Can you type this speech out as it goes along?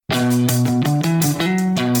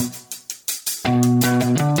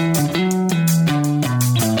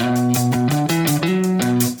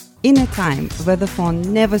time where the phone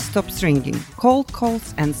never stops ringing. Cold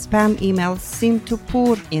calls and spam emails seem to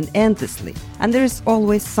pour in endlessly. And there is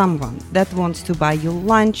always someone that wants to buy you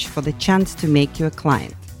lunch for the chance to make you a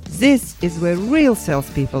client. This is where real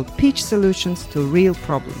salespeople pitch solutions to real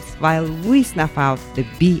problems, while we snuff out the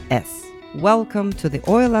BS. Welcome to the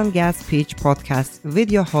Oil and Gas Pitch Podcast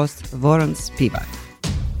with your host, Warren Spivak.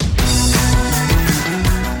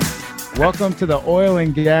 Welcome to the Oil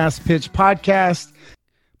and Gas Pitch Podcast.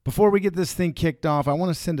 Before we get this thing kicked off, I want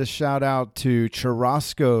to send a shout out to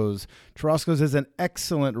Churrasco's. Churrasco's is an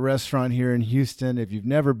excellent restaurant here in Houston. If you've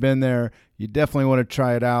never been there, you definitely want to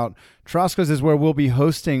try it out. Churrasco's is where we'll be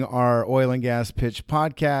hosting our Oil and Gas Pitch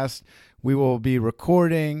Podcast. We will be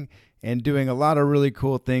recording and doing a lot of really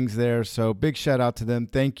cool things there. So big shout out to them.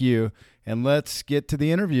 Thank you. And let's get to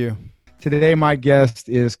the interview. Today, my guest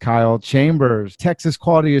is Kyle Chambers. Texas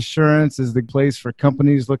Quality Assurance is the place for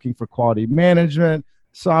companies looking for quality management,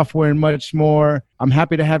 software, and much more. I'm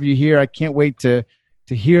happy to have you here. I can't wait to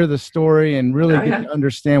hear the story and really get to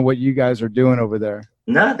understand what you guys are doing over there.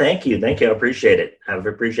 No, thank you. Thank you. I appreciate it. I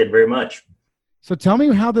appreciate it very much. So tell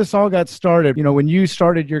me how this all got started. You know, when you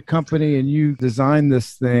started your company and you designed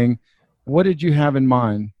this thing, what did you have in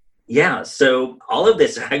mind? Yeah, so all of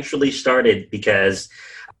this actually started because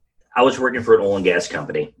I was working for an oil and gas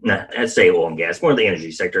company. I'd say oil and gas, more the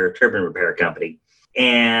energy sector, a turbine repair company.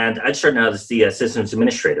 And I started out as the systems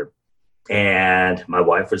administrator. And my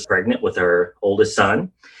wife was pregnant with her oldest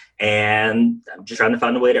son. And I'm just trying to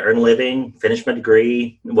find a way to earn a living, finish my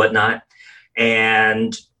degree and whatnot.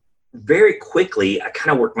 And very quickly, I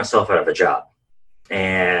kind of worked myself out of a job.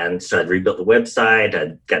 And so I'd rebuilt the website,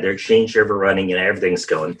 I got their Exchange server running and everything's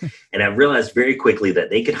going. And I realized very quickly that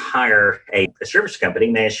they could hire a service company,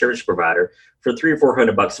 managed service provider, for $300 or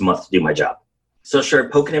 $400 a month to do my job. So I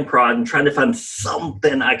started poking and prodding, trying to find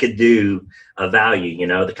something I could do of value. You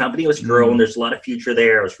know, the company was growing. There's a lot of future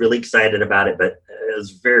there. I was really excited about it, but it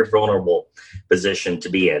was a very vulnerable position to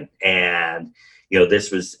be in. And, you know, this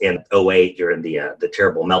was in 2008 during the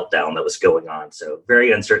terrible meltdown that was going on. So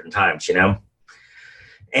very uncertain times, you know.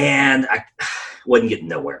 And I wasn't getting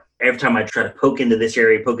nowhere. Every time I tried to poke into this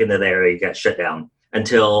area, poke into that area, it got shut down.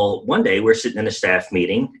 Until one day we're sitting in a staff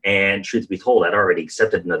meeting, and truth be told, I'd already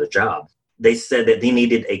accepted another job. They said that they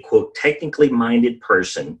needed a, quote, technically minded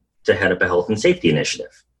person to head up a health and safety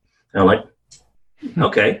initiative. And I'm like,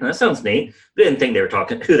 okay, that sounds neat. Didn't think they were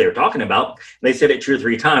talking who they were talking about. And they said it 2 or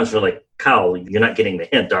 3 times. We're like, Kyle, you're not getting the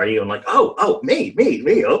hint, are you? I'm like, oh, me.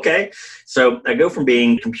 Okay. So I go from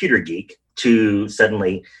being a computer geek to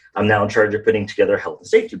suddenly I'm now in charge of putting together a health and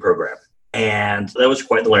safety program. And that was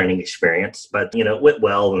quite the learning experience, but you know, it went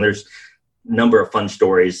well. And there's a number of fun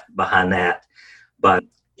stories behind that. But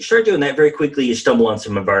you start doing that very quickly. You stumble on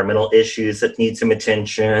some environmental issues that need some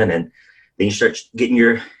attention. And then you start getting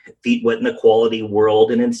your feet wet in the quality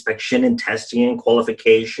world and inspection and testing and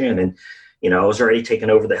qualification. And, you know, I was already taking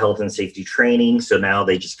over the health and safety training. So now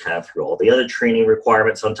they just kind of threw all the other training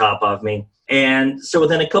requirements on top of me. And so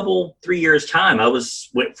within 3 years time, I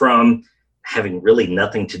went from having really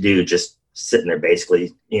nothing to do, just sitting there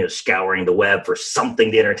basically, you know, scouring the web for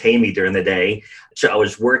something to entertain me during the day. So I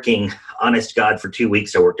was working, honest to God, for 2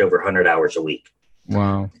 weeks. I worked over 100 hours a week.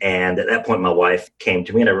 Wow. And at that point, my wife came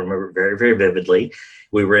to me, and I remember it very, very vividly.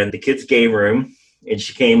 We were in the kids' game room, and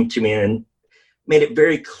she came to me and made it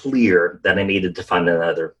very clear that I needed to find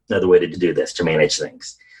another way to do this, to manage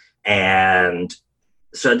things. And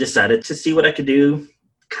so I decided to see what I could do,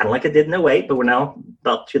 kind of like I did in 2008, but we're now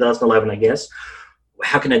about 2011, I guess.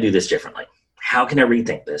 How can I do this differently? How can I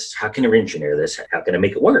rethink this? How can I re-engineer this? How can I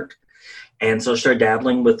make it work? And so I started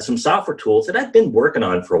dabbling with some software tools that I'd been working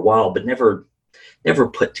on for a while, but never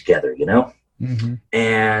put together, you know? Mm-hmm.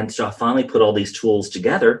 And so I finally put all these tools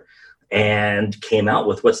together and came out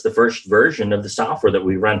with what's the first version of the software that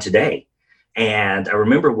we run today. And I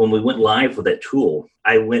remember when we went live with that tool,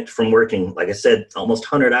 I went from working, like I said,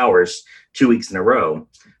 almost 100 hours, 2 weeks in a row,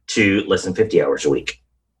 to less than 50 hours a week.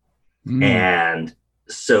 Mm. And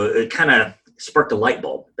so it kind of sparked a light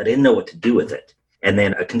bulb, but I didn't know what to do with it. And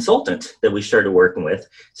then a consultant that we started working with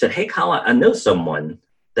said, hey, Kyle, I know someone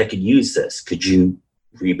that could use this. Could you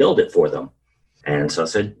rebuild it for them? And so I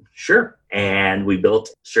said, sure. And we built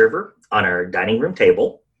a server on our dining room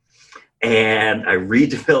table. And I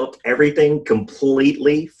rebuilt everything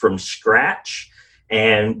completely from scratch.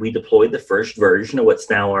 And we deployed the first version of what's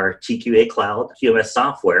now our TQA Cloud QMS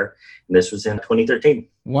software. And this was in 2013.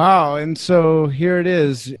 Wow. And so here it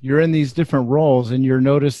is. You're in these different roles and you're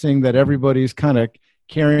noticing that everybody's kind of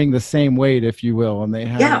carrying the same weight, if you will, and they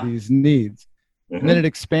have these needs. Mm-hmm. And then it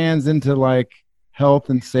expands into like health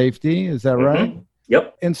and safety. Is that right?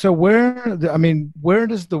 Yep. And so where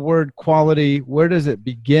does the word quality, where does it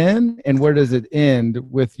begin and where does it end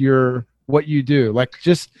with what you do? Like,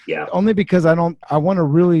 just only because I want to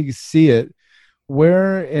really see it.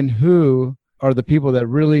 Where and who are the people that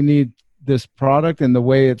really need this product and the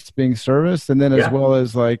way it's being serviced? And then as well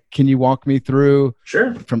as, like, can you walk me through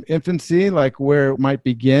from infancy, like where it might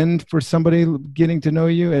begin for somebody getting to know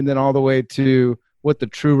you, and then all the way to what the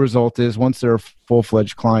true result is once they're a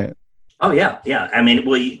full-fledged client? Oh, yeah. I mean,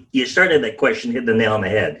 well, you started that question, hit the nail on the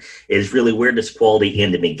head, is really where does quality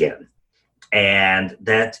end and begin? And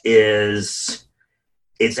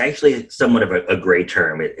it's actually somewhat of a gray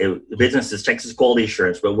term. Business is Texas Quality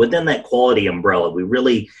Assurance, but within that quality umbrella, we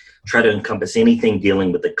really try to encompass anything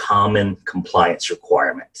dealing with the common compliance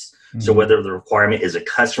requirements. So whether the requirement is a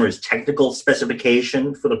customer's technical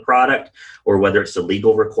specification for the product, or whether it's a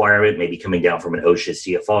legal requirement, maybe coming down from an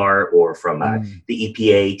OSHA CFR or from the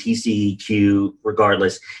EPA, TCEQ,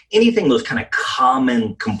 regardless, anything those kind of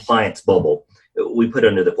common compliance bubble, we put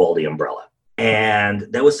under the quality umbrella. And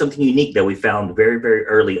that was something unique that we found very, very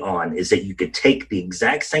early on, is that you could take the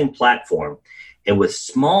exact same platform and with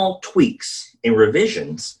small tweaks and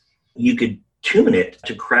revisions, you could tune it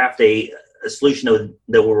to craft a solution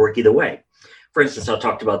that will work either way. For instance, I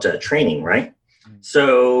talked about training, right?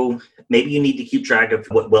 So maybe you need to keep track of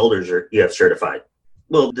what welders you have certified.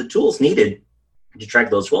 Well, the tools needed to track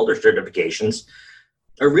those welder certifications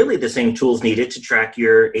are really the same tools needed to track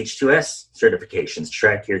your H2S certifications, to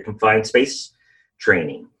track your confined space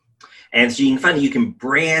training. And so you can find that you can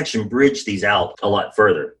branch and bridge these out a lot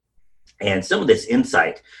further. And some of this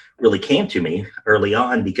insight really came to me early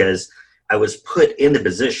on because I was put in the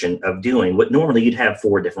position of doing what normally you'd have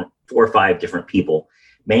 4 or 5 different people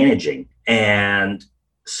managing. And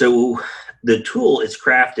so the tool is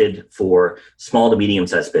crafted for small to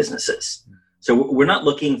medium-sized businesses. So we're not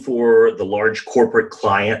looking for the large corporate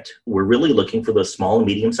client. We're really looking for those small and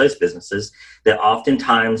medium-sized businesses that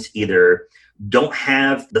oftentimes either don't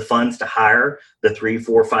have the funds to hire the 3,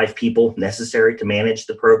 4, 5 people necessary to manage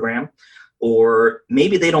the program, or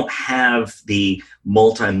maybe they don't have the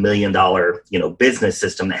multi-million-dollar, business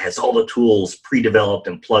system that has all the tools pre-developed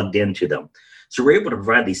and plugged into them. So we're able to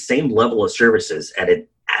provide the same level of services at an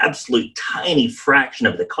absolute tiny fraction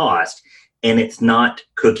of the cost, and it's not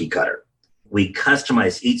cookie cutter. We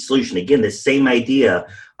customize each solution. Again, the same idea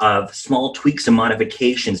of small tweaks and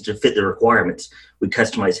modifications to fit the requirements. We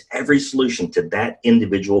customize every solution to that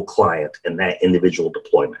individual client and that individual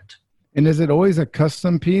deployment. And is it always a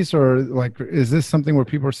custom piece, or like, is this something where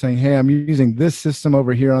people are saying, hey, I'm using this system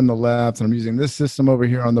over here on the left and I'm using this system over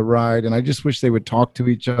here on the right, and I just wish they would talk to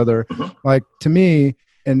each other? Like, to me,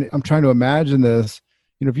 and I'm trying to imagine this,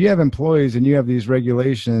 if you have employees and you have these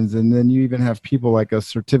regulations, and then you even have people like a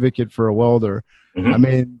certificate for a welder, I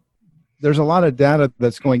mean, there's a lot of data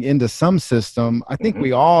that's going into some system. I think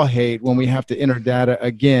we all hate when we have to enter data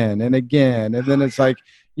again and again. And then it's like,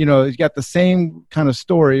 you got the same kind of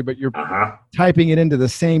story, but you're typing it into the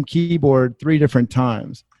same keyboard 3 different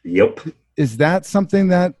times. Yep. Is that something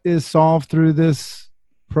that is solved through this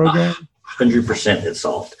program? 100% it's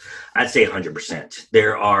solved. I'd say 100%.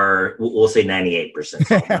 There are, we'll say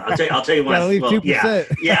 98%. I'll tell you what.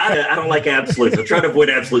 I don't like absolutes. I try to avoid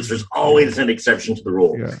absolutes. There's always an exception to the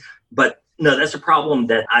rule. Yeah. But no, that's a problem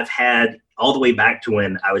that I've had all the way back to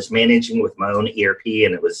when I was managing with my own ERP,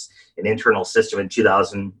 and it was an internal system in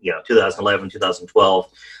 2011,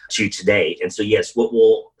 2012 to today. And so, yes, what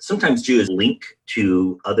we'll sometimes do is link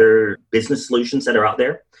to other business solutions that are out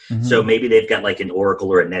there. So maybe they've got like an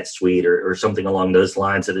Oracle or a NetSuite or something along those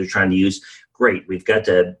lines that they're trying to use. Great. We've got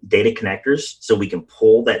data connectors, so we can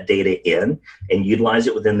pull that data in and utilize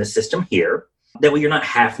it within the system here. That way you're not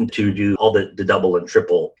having to do all the double and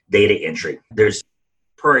triple data entry. There's a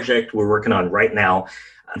project we're working on right now.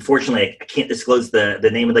 Unfortunately, I can't disclose the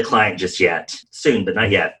name of the client just yet. Soon, but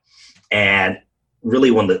not yet. And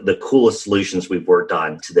really one of the coolest solutions we've worked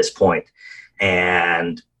on to this point.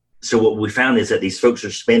 And so what we found is that these folks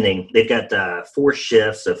are they've got 4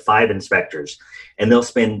 shifts of 5 inspectors, and they'll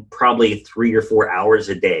spend probably 3 or 4 hours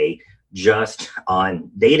a day just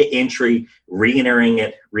on data entry, re-entering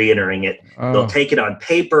it. Oh. They'll take it on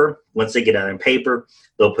paper. Once they get it on paper,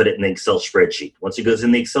 they'll put it in the Excel spreadsheet. Once it goes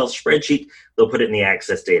in the Excel spreadsheet, they'll put it in the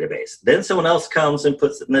Access database. Then someone else comes and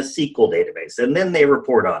puts it in the SQL database, and then they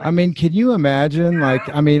report on it. I mean, can you imagine? I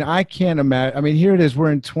can't imagine. Here it is.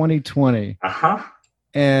 We're in 2020.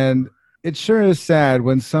 And it sure is sad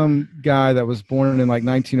when some guy that was born in like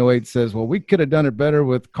 1908 says, well, we could have done it better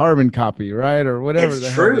with carbon copy, right? Or whatever.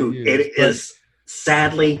 It's true. It is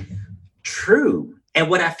sadly true. And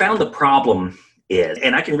what I found the problem is,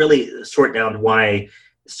 and I can really sort down why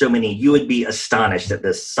so many, you would be astonished at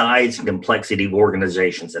the size and complexity of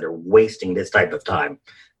organizations that are wasting this type of time.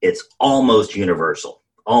 It's almost universal,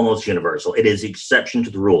 almost universal. It is the exception to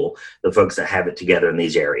the rule, the folks that have it together in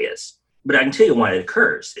these areas. But I can tell you why it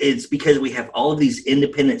occurs. It's because we have all of these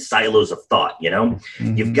independent silos of thought, you know?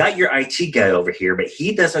 Mm-hmm. You've got your IT guy over here, but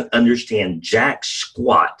he doesn't understand jack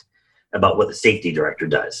squat about what the safety director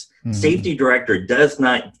does. Mm-hmm. Safety director does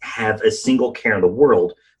not have a single care in the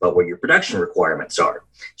world about what your production requirements are.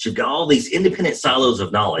 So you've got all these independent silos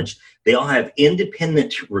of knowledge. They all have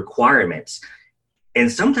independent requirements.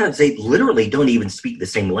 And sometimes they literally don't even speak the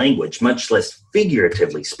same language, much less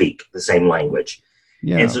figuratively speak the same language.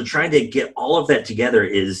 Yeah. And so trying to get all of that together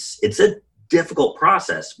it's a difficult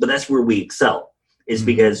process, but that's where we excel, is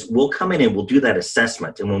because we'll come in and we'll do that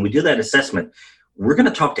assessment. And when we do that assessment, we're going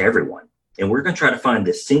to talk to everyone and we're going to try to find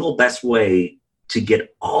the single best way to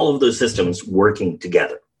get all of those systems working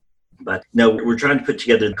together. But no, we're trying to put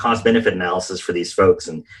together the cost benefit analysis for these folks.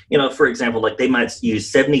 And, you know, for example, like they might use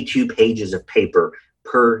 72 pages of paper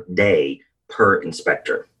per day per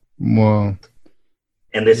inspector. Wow.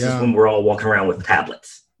 And this is when we're all walking around with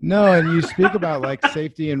tablets. No, and you speak about like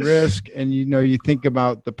safety and risk, and you think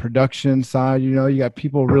about the production side. You got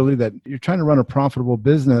people really that you're trying to run a profitable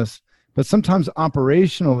business, but sometimes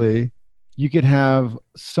operationally, you could have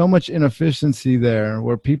so much inefficiency there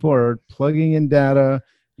where people are plugging in data.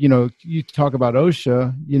 You talk about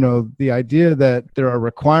OSHA, the idea that there are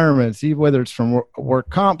requirements, even whether it's from a work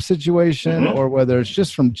comp situation or whether it's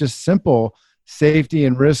just from just simple safety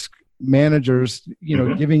and risk managers,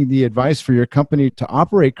 giving the advice for your company to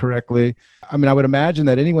operate correctly. I mean, I would imagine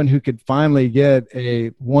that anyone who could finally get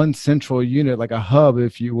one central unit, like a hub,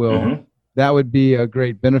 if you will, that would be a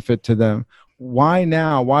great benefit to them. Why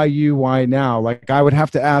now? Why you? Why now? Like, I would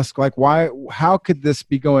have to ask, like, why? How could this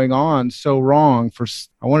be going on so wrong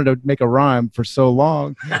I wanted to make a rhyme for so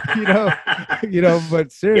long,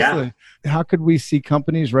 but seriously, how could we see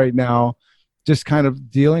companies right now just kind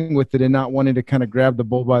of dealing with it and not wanting to kind of grab the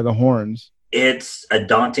bull by the horns? It's a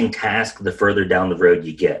daunting task the further down the road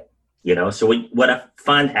you get, So what I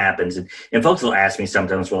find happens, and folks will ask me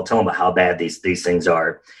sometimes, well, I'll tell them about how bad these things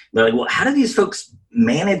are. They're like, well, how do these folks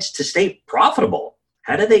manage to stay profitable?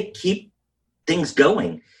 How do they keep things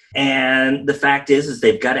going? And the fact is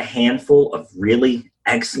they've got a handful of really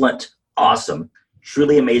excellent, awesome,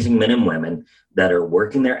 truly amazing men and women that are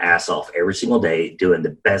working their ass off every single day, doing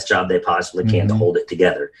the best job they possibly can to hold it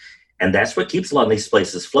together. And that's what keeps a lot of these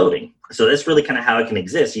places floating. So that's really kind of how it can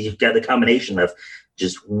exist. You've got the combination of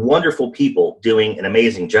just wonderful people doing an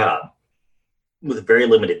amazing job with very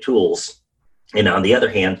limited tools. And on the other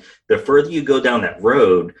hand, the further you go down that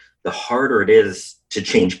road, the harder it is to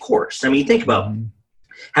change course. I mean, think about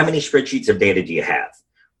how many spreadsheets of data do you have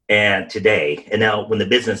and today? And now when the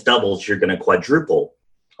business doubles, you're going to quadruple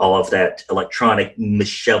all of that electronic,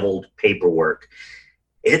 misheveled paperwork.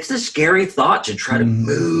 It's a scary thought to try to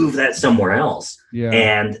move that somewhere else. Yeah.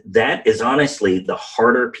 And that is honestly the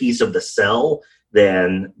harder piece of the sell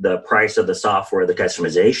than the price of the software, the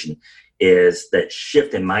customization, is that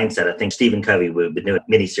shift in mindset. I think Stephen Covey, we've been doing a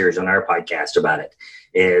mini-series on our podcast about it,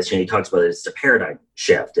 is he talks about it, it's a paradigm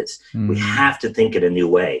shift. We have to think in a new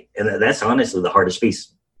way. And that's honestly the hardest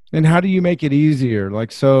piece. And how do you make it easier?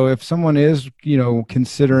 Like, so if someone is,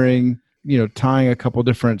 considering, tying a couple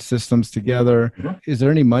different systems together, is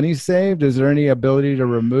there any money saved? Is there any ability to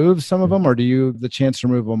remove some of them, or do you have the chance to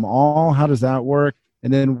remove them all? How does that work?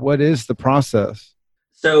 And then what is the process?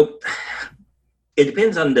 So it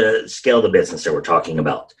depends on the scale of the business that we're talking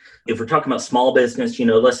about. If we're talking about small business,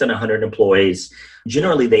 less than 100 employees,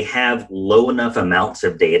 generally they have low enough amounts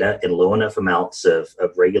of data and low enough amounts of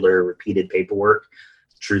regular repeated paperwork.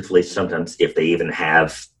 Truthfully, sometimes if they even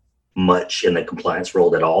have much in the compliance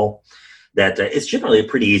world at all, that it's generally a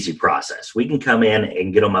pretty easy process. We can come in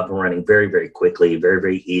and get them up and running very, very quickly, very,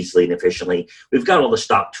 very easily and efficiently. We've got all the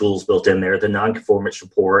stock tools built in there, the non-conformance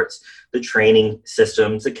reports, the training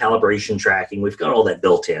systems, the calibration tracking. We've got all that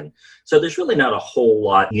built in. So there's really not a whole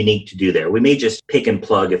lot unique to do there. We may just pick and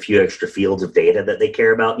plug a few extra fields of data that they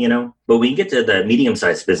care about, But when you get to the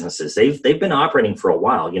medium-sized businesses, they've been operating for a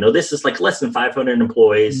while. This is like less than 500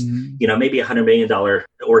 employees, maybe a $100 million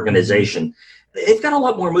organization. They've got a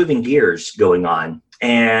lot more moving gears going on.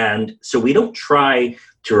 And so we don't try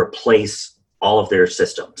to replace all of their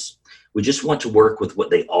systems. We just want to work with what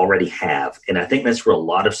they already have. And I think that's where a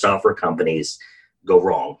lot of software companies go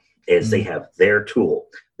wrong, is they have their tool.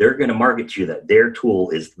 They're going to market to you that their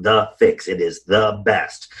tool is the fix. It is the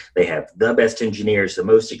best. They have the best engineers, the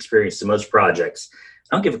most experience, the most projects.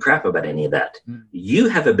 I don't give a crap about any of that. You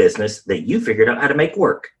have a business that you figured out how to make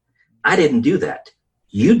work. I didn't do that.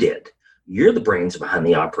 You did. You're the brains behind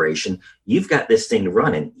the operation. You've got this thing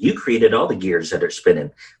running. You created all the gears that are spinning.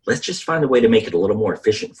 Let's just find a way to make it a little more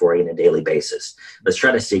efficient for you on a daily basis. Let's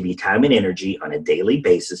try to save you time and energy on a daily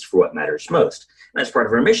basis for what matters most. And that's part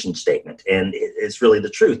of our mission statement. And it's really the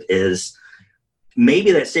truth is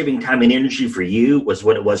maybe that saving time and energy for you was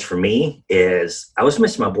what it was for me is I was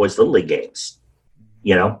missing my boys' Little League games.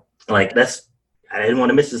 Like I didn't want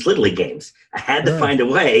to miss his Little League games. I had to find a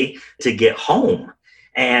way to get home.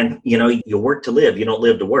 And, you work to live, you don't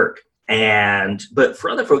live to work. But for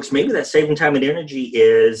other folks, maybe that saving time and energy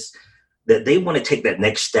is that they want to take that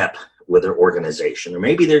next step with their organization, or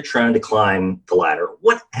maybe they're trying to climb the ladder,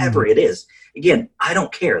 whatever it is. Again, I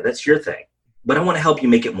don't care. That's your thing. But I want to help you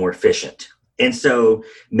make it more efficient. And so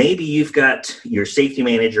maybe you've got your safety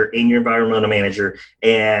manager and your environmental manager,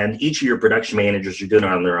 and each of your production managers are doing it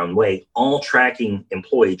on their own way, all tracking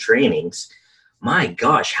employee trainings. My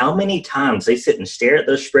gosh, how many times they sit and stare at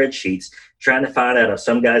those spreadsheets trying to find out if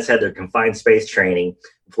some guys had their confined space training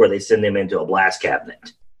before they send them into a blast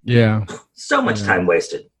cabinet. Yeah. So much time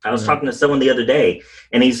wasted. I was talking to someone the other day,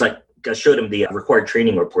 and he's like, I showed him the required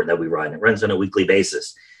training report that we run. It runs on a weekly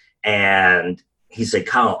basis. And he said,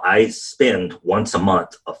 Kyle, I spend once a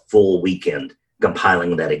month a full weekend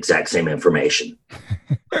compiling that exact same information.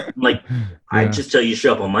 I'm like, I just tell you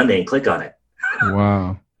show up on Monday and click on it.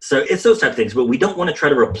 Wow. So it's those type of things, but we don't want to try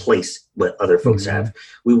to replace what other folks have.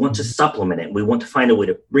 We want to supplement it. We want to find a way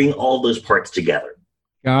to bring all those parts together.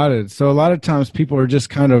 Got it. So a lot of times people are just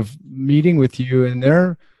kind of meeting with you and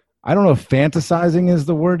they're, I don't know if fantasizing is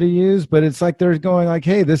the word to use, but it's like they're going like,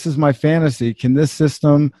 hey, this is my fantasy. Can this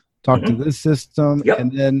system talk to this system? Yep.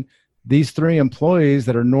 And then these three employees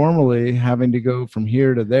that are normally having to go from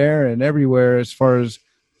here to there and everywhere as far as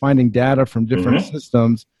finding data from different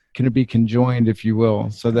systems, can it be conjoined, if you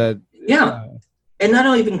will, so that and not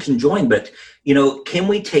only even conjoined, but can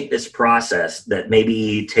we take this process that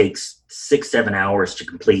maybe takes 6-7 hours to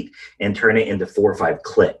complete and turn it into 4 or 5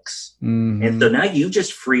 clicks? And so now you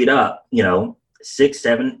just freed up 6,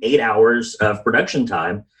 7, 8 hours of production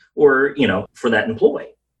time or for that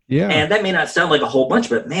employee. And that may not sound like a whole bunch,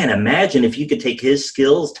 but man, imagine if you could take his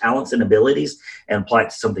skills, talents, and abilities and apply it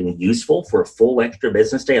to something useful for a full extra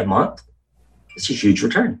business day a month. It's a huge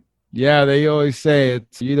return. Yeah, they always say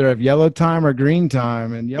it's you either have yellow time or green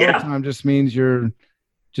time. And yellow time just means you're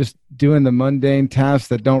just doing the mundane tasks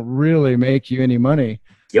that don't really make you any money.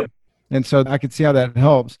 Yep. And so I could see how that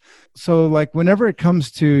helps. So like whenever it comes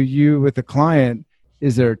to you with a client,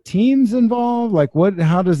 is there teams involved? Like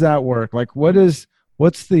how does that work? Like what's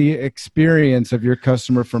the experience of your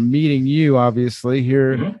customer from meeting you? Obviously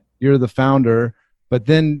here, you're the founder, but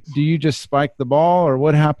then do you just spike the ball or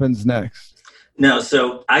what happens next? No,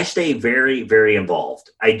 so I stay very, very involved.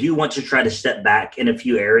 I do want to try to step back in a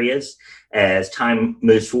few areas as time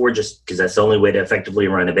moves forward, just because that's the only way to effectively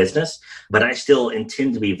run a business. But I still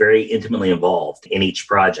intend to be very intimately involved in each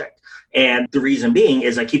project. And the reason being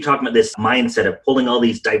is I keep talking about this mindset of pulling all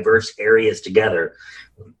these diverse areas together.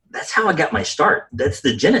 That's how I got my start. That's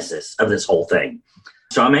the genesis of this whole thing.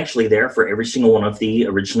 So I'm actually there for every single one of the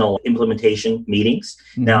original implementation meetings.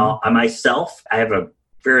 Now, I have a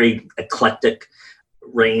very eclectic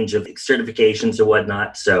range of certifications and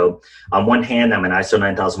whatnot. So on one hand, I'm an ISO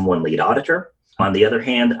 9001 lead auditor. On the other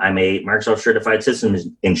hand, I'm a Microsoft certified systems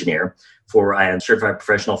engineer I am certified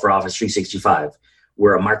professional for Office 365.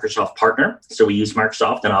 We're a Microsoft partner. So we use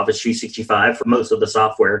Microsoft and Office 365 for most of the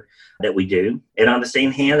software that we do. And on the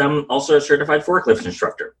same hand, I'm also a certified forklift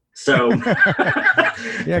instructor. So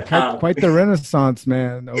quite the renaissance,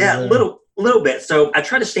 man. A little bit. So I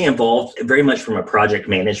try to stay involved very much from a project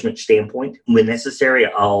management standpoint. When necessary,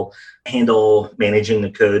 I'll handle managing the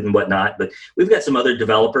code and whatnot. But we've got some other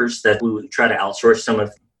developers that we try to outsource some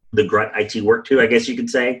of the grunt IT work to, I guess you could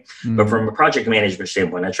say. But from a project management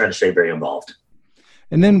standpoint, I try to stay very involved.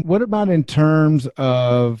 And then what about in terms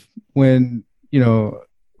of when,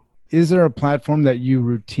 is there a platform that you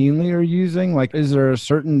routinely are using? Like, is there a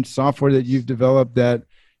certain software that you've developed that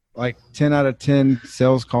like 10 out of 10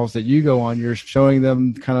 sales calls that you go on, you're showing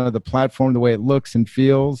them kind of the platform, the way it looks and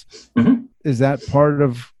feels? Is that part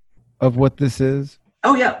of what this is?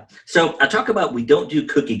 Oh, yeah. So I talk about we don't do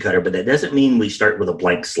cookie cutter, but that doesn't mean we start with a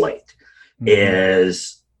blank slate.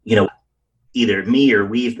 Either me or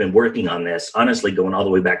we've been working on this, honestly, going all the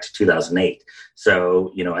way back to 2008.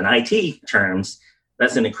 So, in IT terms,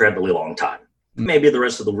 that's an incredibly long time. Maybe the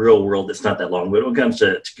rest of the real world, it's not that long, but when it comes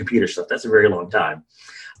to computer stuff, that's a very long time.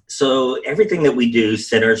 So everything that we do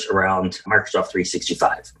centers around Microsoft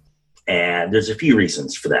 365. And there's a few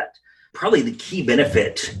reasons for that. Probably the key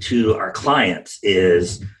benefit to our clients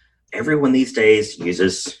is everyone these days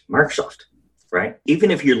uses Microsoft. right?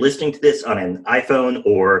 Even if you're listening to this on an iPhone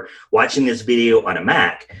or watching this video on a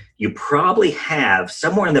Mac, you probably have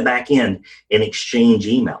somewhere in the back end an Exchange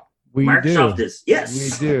email. Microsoft is,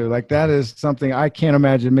 yes. We do. Like that is something I can't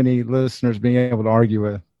imagine many listeners being able to argue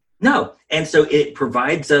with. No. And so it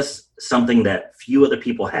provides us something that few other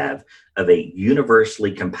people have, of a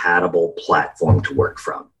universally compatible platform to work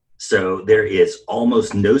from. So there is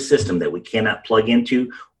almost no system that we cannot plug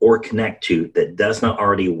into or connect to that does not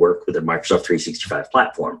already work with the Microsoft 365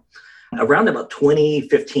 platform. Around about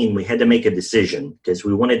 2015, we had to make a decision because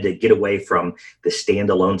we wanted to get away from the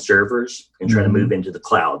standalone servers and try to move into the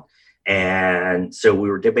cloud. And so we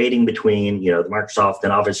were debating between, the Microsoft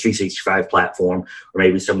and Office 365 platform, or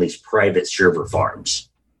maybe some of these private server farms.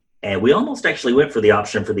 And we almost actually went for the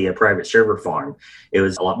option for the private server farm. It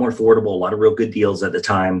was a lot more affordable, a lot of real good deals at the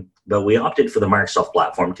time, but we opted for the Microsoft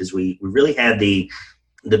platform because we really had the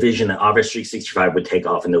vision that Office 365 would take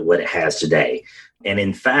off into what it has today. And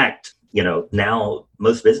in fact, now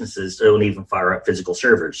most businesses don't even fire up physical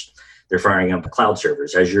servers. They're firing up cloud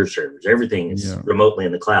servers, Azure servers, everything is remotely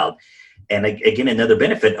in the cloud. And again, another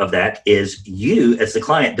benefit of that is you as the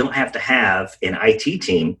client don't have to have an IT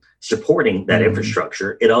team supporting that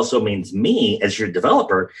infrastructure. It also means me as your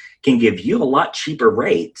developer can give you a lot cheaper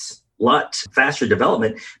rates, a lot faster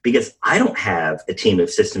development, because I don't have a team of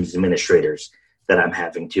systems administrators that I'm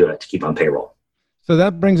having to keep on payroll. So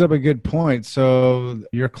that brings up a good point. So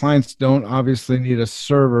your clients don't obviously need a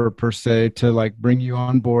server per se to bring you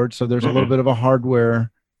on board. So there's a little bit of a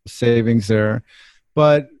hardware savings there.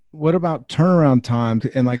 But what about turnaround time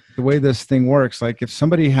and the way this thing works? If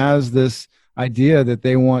somebody has this idea that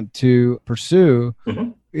they want to pursue,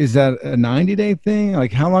 is that a 90-day thing?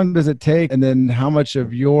 How long does it take? And then how much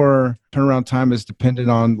of your turnaround time is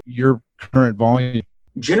dependent on your current volume?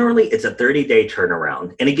 Generally, it's a 30-day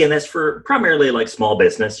turnaround. And again, that's for primarily small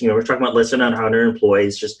business. We're talking about less than 100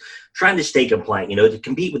 employees, just trying to stay compliant, to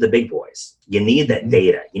compete with the big boys. You need that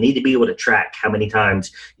data. You need to be able to track how many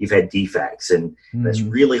times you've had defects. And that's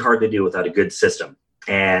really hard to do without a good system.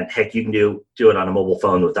 And heck, you can do it on a mobile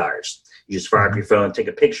phone with ours. You just fire up your phone, take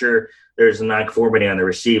a picture. There's a nonconformity on the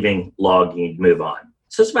receiving log. You need to move on.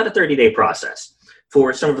 So it's about a 30-day process.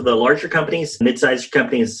 For some of the larger companies, mid-sized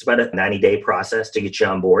companies, it's about a 90-day process to get you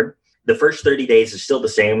on board. The first 30 days is still the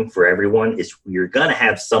same for everyone. You're going to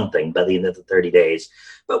have something by the end of the 30 days.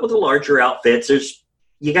 But with the larger outfits,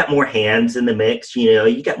 you got more hands in the mix.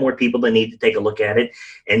 You got more people that need to take a look at it.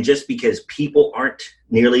 And just because people aren't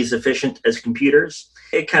nearly as efficient as computers,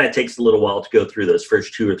 it kind of takes a little while to go through those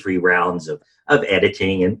first 2 or 3 rounds of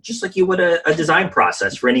editing, and just like you would a design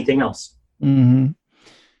process for anything else. Mm-hmm.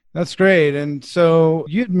 That's great. And so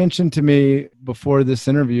you had mentioned to me before this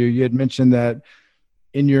interview, you had mentioned that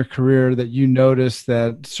in your career that you noticed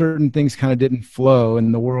that certain things kind of didn't flow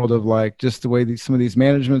in the world of just the way some of these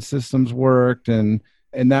management systems worked. And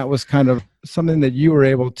that was kind of something that you were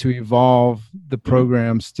able to evolve the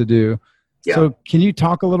programs to do. Yeah. So can you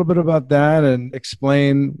talk a little bit about that and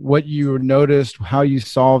explain what you noticed, how you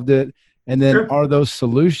solved it? And then Are those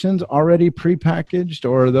solutions already prepackaged,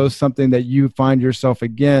 or are those something that you find yourself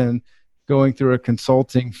again going through a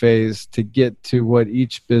consulting phase to get to what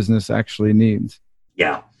each business actually needs?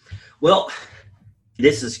 Yeah. Well,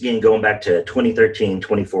 this is again going back to 2013,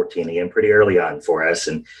 2014, again, pretty early on for us,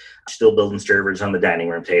 and still building servers on the dining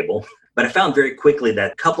room table. But I found very quickly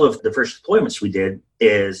that a couple of the first deployments we did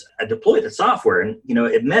is I deployed the software, and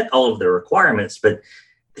it met all of the requirements, but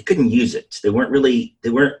they couldn't use it. They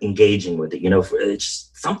weren't engaging with it.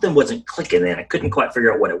 Something wasn't clicking, and I couldn't quite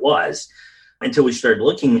figure out what it was until we started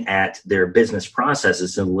looking at their business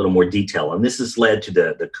processes in a little more detail. And this has led to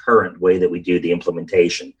the current way that we do the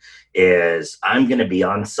implementation is I'm going to be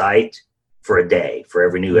on site for a day for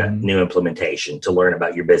every new implementation to learn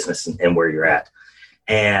about your business and where you're at.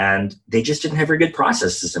 And they just didn't have very good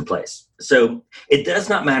processes in place. So it does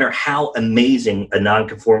not matter how amazing a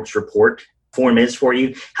non-conformance report form is for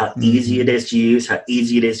you, how easy it is to use, how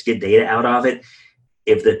easy it is to get data out of it,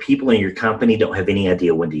 if the people in your company don't have any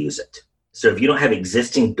idea when to use it. So if you don't have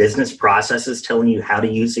existing business processes telling you how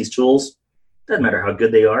to use these tools, doesn't matter how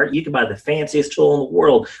good they are, you can buy the fanciest tool in the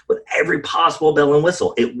world with every possible bell and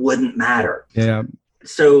whistle. It wouldn't matter. Yeah.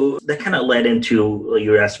 So that kind of led into, you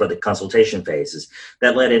were asked about the consultation phases,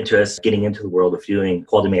 that led into us getting into the world of doing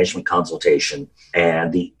quality management consultation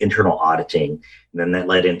and the internal auditing. And then that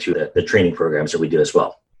led into the training programs that we do as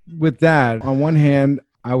well. With that, on one hand,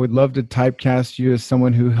 I would love to typecast you as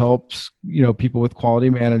someone who helps, people with quality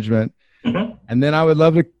management. Mm-hmm. And then I would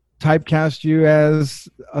love to typecast you as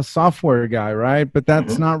a software guy, right? But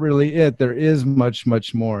that's not really it. There is much,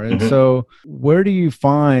 much more. And so where do you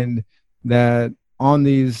find that on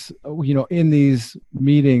these, in these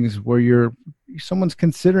meetings where someone's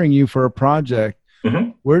considering you for a project,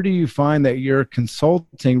 where do you find that your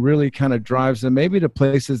consulting really kind of drives them maybe to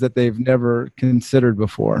places that they've never considered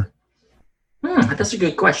before? That's a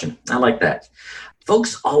good question. I like that.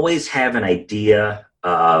 Folks always have an idea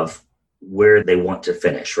of where they want to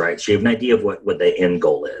finish, right? So you have an idea of what the end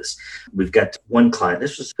goal is. We've got one client,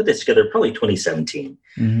 put this together probably 2017.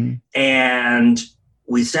 And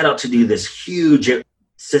we set out to do this huge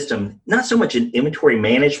system, not so much an inventory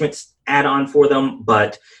management add-on for them,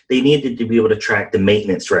 but they needed to be able to track the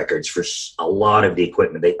maintenance records for a lot of the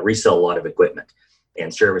equipment. They resell a lot of equipment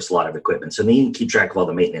and service a lot of equipment. So they need to keep track of all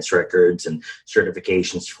the maintenance records and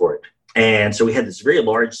certifications for it. And so we had this very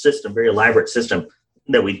large system, very elaborate system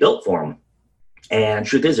that we built for them. And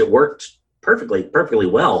truth is, it worked perfectly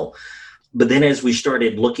well. But then as we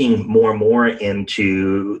started looking more and more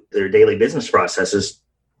into their daily business processes,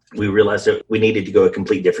 we realized that we needed to go a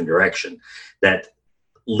complete different direction. That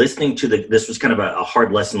listening to this was kind of a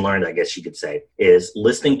hard lesson learned, I guess you could say, is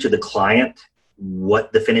listening to the client,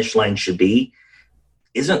 what the finish line should be,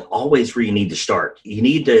 isn't always where you need to start. You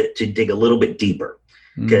need to dig a little bit deeper.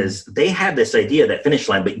 Because they have this idea, that finish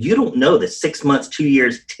line, but you don't know the 6 months, 2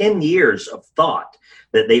 years, 10 years of thought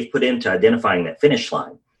that they've put into identifying that finish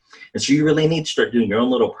line. And so you really need to start doing your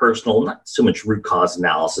own little personal, not so much root cause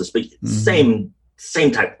analysis, but same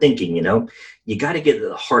type thinking, You got to get to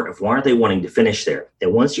the heart of why are they wanting to finish there.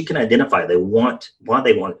 And once you can identify why they want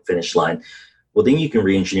the finish line, well, then you can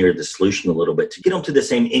re-engineer the solution a little bit to get them to the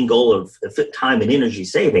same end goal of time and energy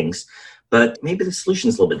savings, but maybe the solution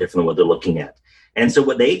is a little bit different than what they're looking at. And so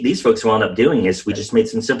what these folks wound up doing is we just made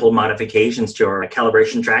some simple modifications to our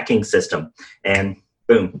calibration tracking system, and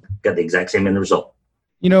boom, got the exact same end result.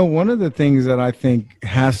 One of the things that I think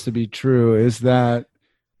has to be true is that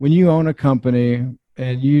when you own a company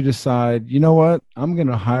and you decide, you know what, I'm going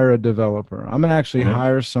to hire a developer. I'm going to actually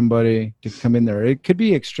hire somebody to come in there. It could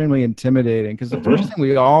be extremely intimidating because the first thing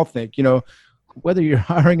we all think, whether you're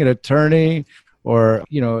hiring an attorney or,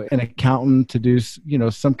 an accountant to do,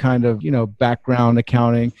 some kind of, background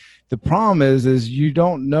accounting. The problem is you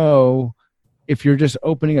don't know if you're just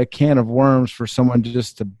opening a can of worms for someone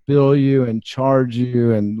just to bill you and charge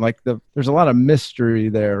you. And there's a lot of mystery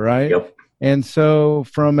there, right? Yep. And so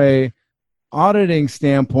from a auditing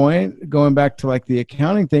standpoint, going back to the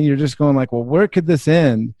accounting thing, you're just going well, where could this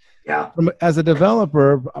end? Yeah. As a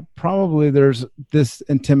developer, probably there's this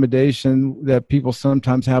intimidation that people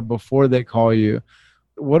sometimes have before they call you.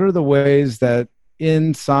 What are the ways that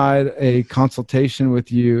inside a consultation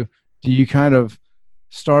with you, do you kind of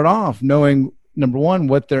start off knowing, number one,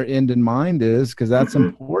 what their end in mind is, because that's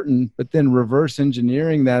important, but then reverse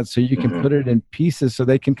engineering that so you can put it in pieces so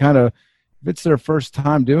they can kind of, if it's their first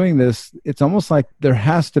time doing this, it's almost like there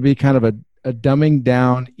has to be kind of a dumbing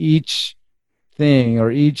down each thing or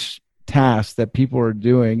each task that people are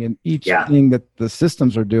doing and each thing that the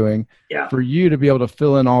systems are doing for you to be able to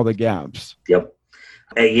fill in all the gaps. Yep.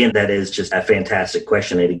 Again, that is just a fantastic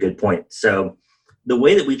question and a good point. So the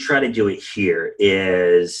way that we try to do it here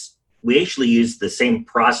is we actually use the same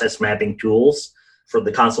process mapping tools for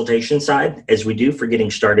the consultation side as we do for getting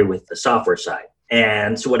started with the software side.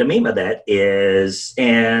 And so what I mean by that is,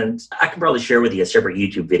 and I can probably share with you a separate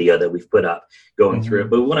YouTube video that we've put up going through it,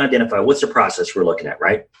 but we want to identify what's the process we're looking at,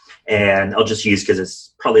 right? And I'll just use, because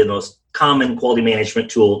it's probably the most common quality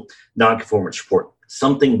management tool, non-conformance report.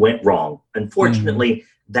 Something went wrong. Unfortunately,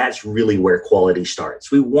 that's really where quality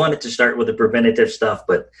starts. We want it to start with the preventative stuff,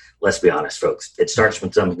 but let's be honest, folks, it starts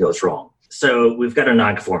when something goes wrong. So we've got our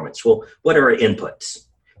non-conformance. Well, what are our inputs?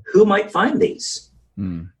 Who might find these?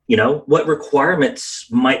 What requirements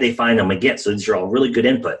might they find them against? So these are all really good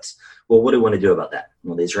inputs. Well, what do we want to do about that?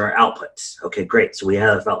 Well, these are our outputs. Okay, great. So we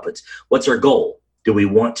have outputs. What's our goal? Do we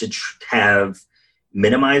want to have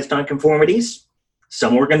minimized nonconformities?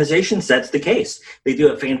 Some organizations, that's the case. They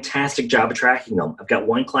do a fantastic job of tracking them. I've got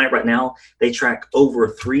one client right now. They track over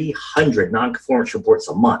 300 nonconformance reports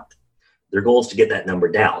a month. Their goal is to get that number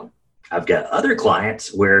down. I've got other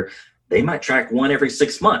clients where they might track one every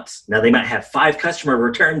 6 months. Now, they might have 5 customer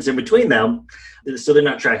returns in between them, so they're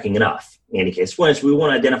not tracking enough. In any case, one is we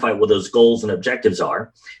want to identify what those goals and objectives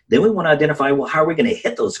are. Then we want to identify, well, how are we going to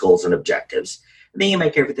hit those goals and objectives? And then you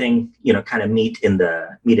make everything, kind of meet in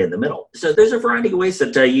the middle. So there's a variety of ways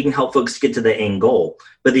that you can help folks get to the end goal.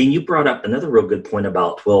 But then you brought up another real good point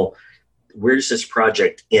about, well, where does this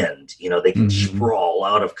project end? They can sprawl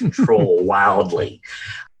out of control wildly.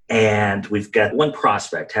 And we've got one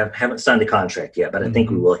prospect, haven't signed a contract yet, but I think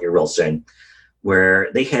we will here real soon,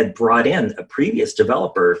 where they had brought in a previous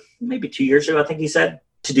developer, maybe 2 years ago, I think he said,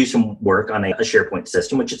 to do some work on a SharePoint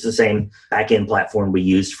system, which is the same backend platform we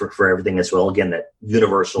use for everything as well. Again, that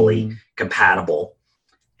universally compatible.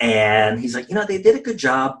 And he's like, they did a good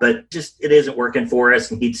job, but just it isn't working for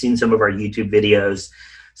us. And he'd seen some of our YouTube videos.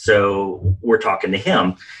 So we're talking to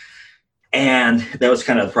him. And that was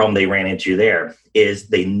kind of the problem they ran into there, is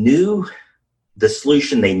they knew the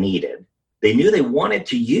solution they needed. They knew they wanted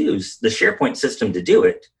to use the SharePoint system to do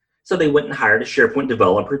it. So they went and hired a SharePoint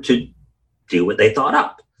developer to do what they thought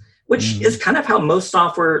up, which is kind of how most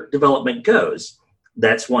software development goes.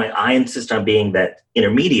 That's why I insist on being that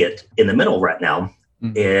intermediate in the middle right now,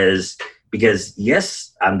 is because,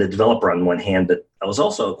 yes, I'm the developer on one hand, but I was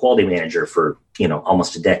also a quality manager for,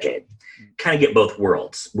 almost a decade. Kind of get both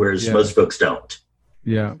worlds, whereas most folks don't.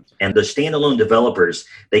 Yeah. And the standalone developers,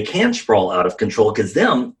 they can sprawl out of control because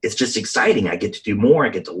it's just exciting. I get to do more, I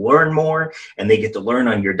get to learn more, and they get to learn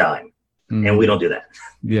on your dime. And we don't do that.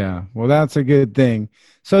 Yeah. Well, that's a good thing.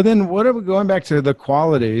 So then what are we going back to the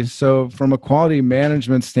quality? So from a quality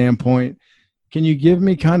management standpoint, can you give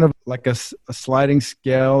me kind of like a sliding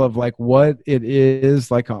scale of like what it is,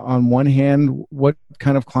 like on one hand, what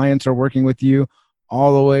kind of clients are working with you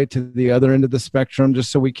all the way to the other end of the spectrum,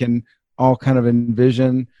 just so we can all kind of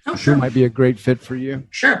envision who might be a great fit for you?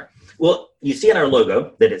 Sure. Well, you see in our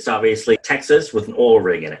logo that it's obviously Texas with an oil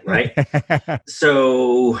rig in it, right?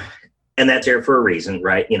 So, and that's there for a reason,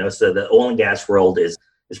 right? So the oil and gas world is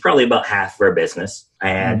probably about half of our business.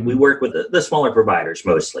 And we work with the smaller providers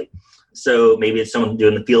mostly. So maybe it's someone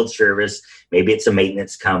doing the field service. Maybe it's a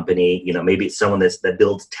maintenance company. Maybe it's someone that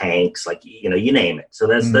builds tanks, like, you name it. So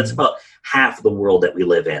that's about half of the world that we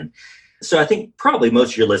live in. So I think probably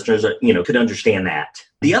most of your listeners could understand that.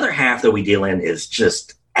 The other half that we deal in is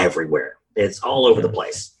just everywhere. It's all over the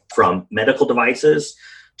place, from medical devices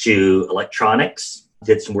to electronics.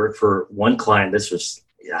 Did some work for one client. This was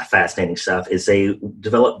fascinating stuff. Is they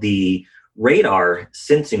developed the radar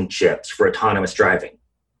sensing chips for autonomous driving.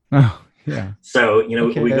 Oh, yeah. So,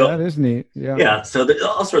 we go. That is neat. Yeah. Yeah. So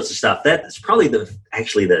all sorts of stuff. That's probably the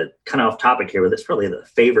kind of off topic here, but that's probably the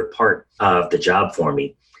favorite part of the job for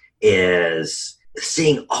me, is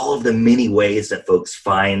seeing all of the many ways that folks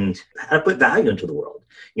find how to put value into the world.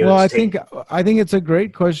 I think it's a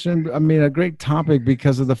great question. I mean, a great topic,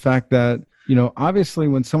 because of the fact that, obviously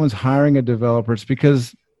when someone's hiring a developer, it's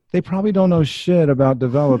because they probably don't know shit about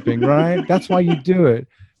developing, right? That's why you do it.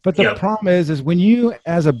 But the problem is when you,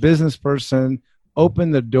 as a business person, open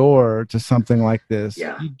the door to something like this,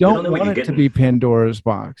 you don't want it to be Pandora's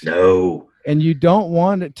box. No. And you don't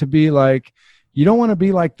want it to be like, you don't want to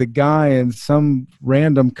be like the guy in some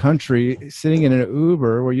random country sitting in an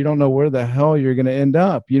Uber where you don't know where the hell you're going to end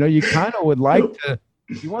up. You kind of would like to,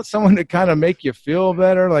 you want someone to kind of make you feel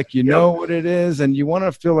better, like know what it is. And you want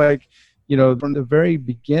to feel like, from the very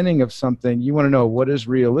beginning of something, you want to know what is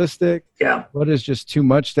realistic, what is just too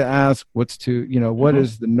much to ask, what's too, what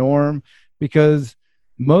is the norm? Because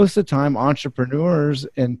most of the time, entrepreneurs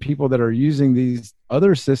and people that are using these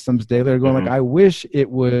other systems daily are going like, I wish it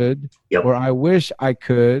would, or I wish I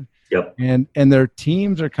could. And their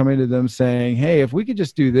teams are coming to them saying, hey, if we could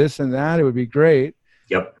just do this and that, it would be great.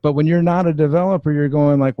 But when you're not a developer, you're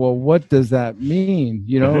going like, well, what does that mean?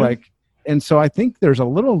 And so I think there's a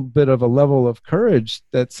little bit of a level of courage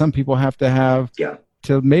that some people have to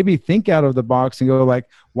maybe think out of the box and go like,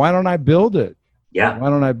 why don't I build it? Why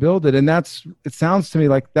don't I build it? And it sounds to me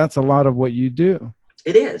like that's a lot of what you do.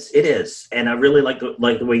 It is. And I really like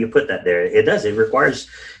the way you put that there. It does. It requires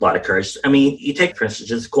a lot of courage. I mean, you take, for instance,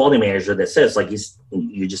 just a quality manager that says, like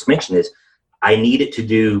you just mentioned, is I need it to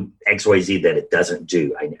do X, Y, Z that it doesn't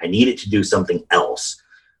do. I need it to do something else.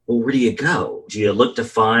 Well, where do you go? Do you look to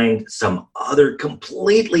find some other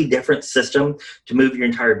completely different system to move your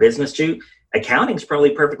entire business to? Accounting's probably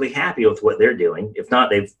perfectly happy with what they're doing. If not,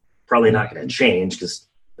 they've probably not going to change because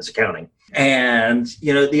it's accounting. And,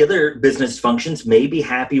 the other business functions may be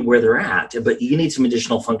happy where they're at, but you need some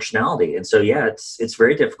additional functionality. And so, it's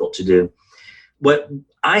very difficult to do. What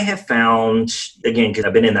I have found, again, because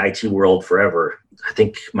I've been in the IT world forever, I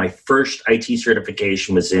think my first IT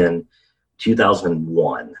certification was in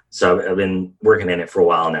 2001. So I've been working in it for a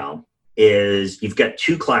while now, is you've got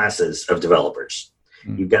two classes of developers.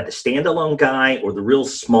 You've got the standalone guy or the real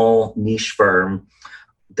small niche firm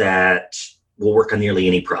that will work on nearly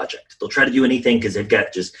any project. They'll try to do anything because they've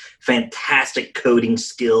got just fantastic coding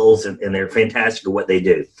skills and they're fantastic at what they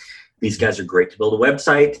do. These guys are great to build a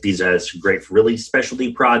website. These guys are great for really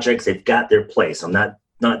specialty projects. They've got their place. I'm not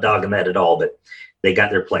dogging that at all, but they got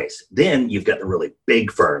their place. Then you've got the really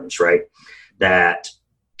big firms, right, that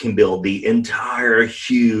can build the entire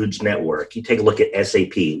huge network. You take a look at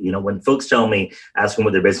SAP. When folks tell me, ask them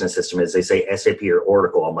what their business system is, they say SAP or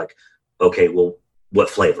Oracle. I'm like, okay, well, what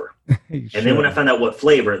flavor? Sure. And then when I find out what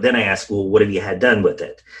flavor, then I ask, well, what have you had done with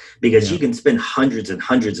it? Because you can spend hundreds and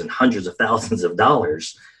hundreds and hundreds of thousands of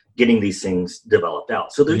dollars getting these things developed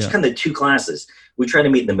out. So there's kind of two classes. We try to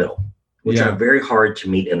meet in the middle. We try very hard to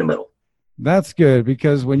meet in the middle. That's good,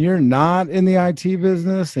 because when you're not in the IT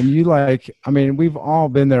business and you we've all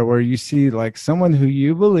been there where you see like someone who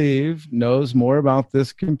you believe knows more about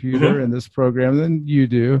this computer and this program than you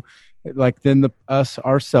do, like than us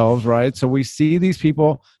ourselves, right? So we see these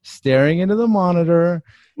people staring into the monitor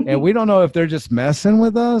and we don't know if they're just messing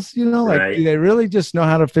with us, do they really just know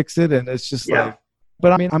how to fix it? And it's just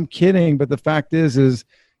but I'm kidding. But the fact is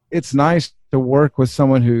it's nice to work with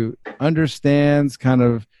someone who understands kind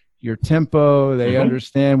of your tempo. They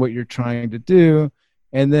understand what you're trying to do.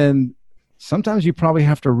 And then sometimes you probably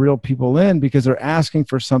have to reel people in because they're asking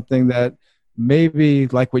for something that maybe,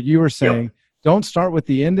 like what you were saying, don't start with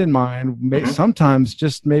the end in mind. Sometimes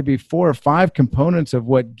just maybe 4 or 5 components of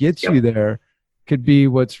what gets you there could be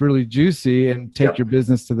what's really juicy and take your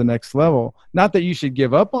business to the next level. Not that you should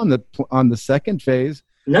give up on the second phase.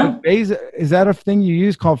 No. Phase, is that a thing you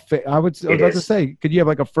use called I was about to say, could you have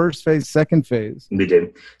like a first phase, second phase? We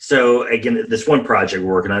do. So again, this one project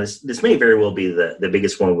we're working on, this may very well be the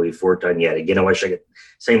biggest one we've worked on yet. Again, I wish I could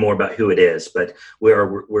say more about who it is, but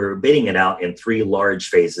we're bidding it out in 3 large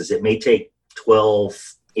phases. It may take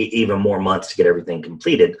 12, even more months to get everything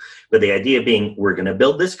completed. But the idea being, we're going to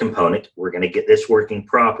build this component. We're going to get this working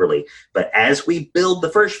properly. But as we build the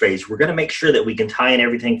first phase, we're going to make sure that we can tie in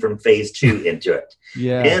everything from phase 2 into it.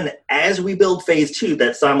 And as we build phase 2,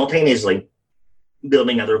 that's simultaneously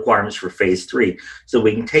building other requirements for phase 3. So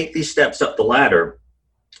we can take these steps up the ladder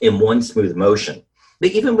in one smooth motion.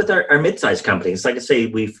 But even with our mid-sized companies, like I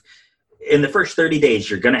say, in the first 30 days,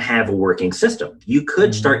 you're going to have a working system. You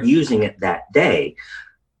could start using it that day.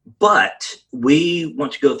 But we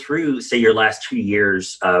want to go through, say, your last 2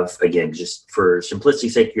 years of, again, just for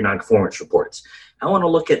simplicity's sake, your non-conformance reports. I want to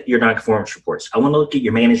look at your non-conformance reports. I want to look at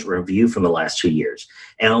your management review from the last 2 years.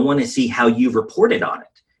 And I want to see how you've reported on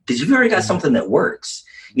it. Because you've already got something that works.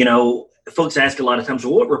 Folks ask a lot of times,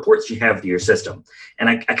 well, what reports do you have to your system? And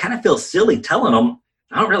I kind of feel silly telling them,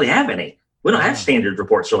 I don't really have any. We don't have standard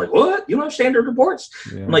reports. They're like, what? You don't have standard reports?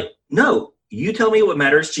 I'm like, no, you tell me what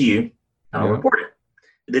matters to you. I'll report it.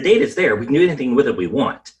 The data's there. We can do anything with it we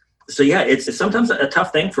want. So it's sometimes a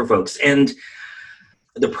tough thing for folks. And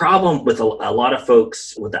the problem with a lot of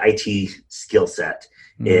folks with the IT skill set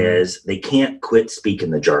is they can't quit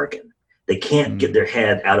speaking the jargon. They can't get their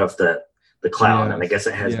head out of the cloud. And I guess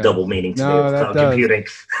it has double meaning today with cloud computing.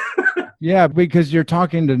 Because you're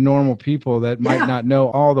talking to normal people that might not know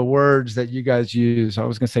all the words that you guys use. I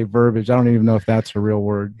was going to say verbiage. I don't even know if that's a real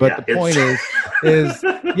word. But the point is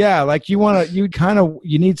like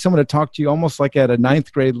you need someone to talk to you almost like at a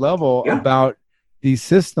 9th grade level about these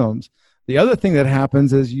systems. The other thing that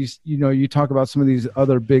happens is you talk about some of these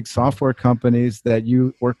other big software companies that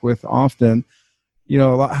you work with often.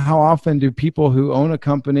 How often do people who own a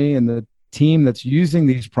company and the team that's using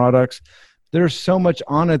these products, there's so much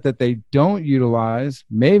on it that they don't utilize,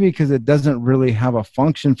 maybe because it doesn't really have a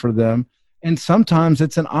function for them. And sometimes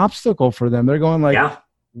it's an obstacle for them. They're going like,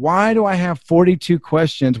 why do I have 42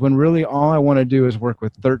 questions when really all I want to do is work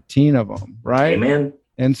with 13 of them, right? Amen.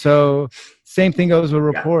 And so same thing goes with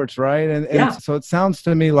reports, right? And so it sounds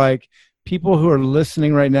to me like people who are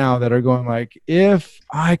listening right now that are going like, if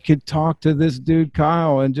I could talk to this dude,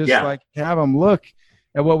 Kyle, and just like have him look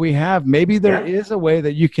at what we have, maybe there is a way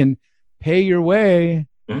that you can pay your way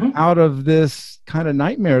out of this kind of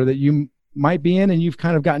nightmare that you might be in and you've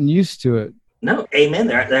kind of gotten used to it. No, amen.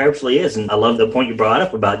 There absolutely is. And I love the point you brought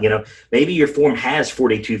up about, maybe your form has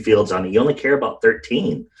 42 fields on it. You only care about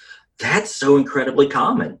 13. That's so incredibly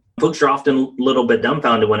common. Folks are often a little bit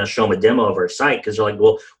dumbfounded when I show them a demo of our site because they're like,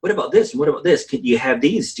 well, what about this? What about this? Can you have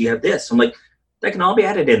these? Do you have this? I'm like, that can all be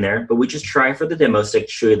added in there, but we just try for the demo sake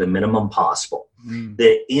to show you the minimum possible.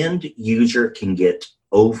 The end user can get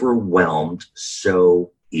overwhelmed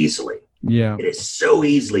so easily. It is so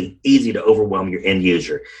easy to overwhelm your end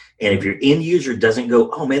user. And if your end user doesn't go,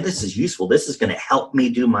 oh man, this is useful, this is going to help me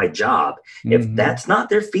do my job. If that's not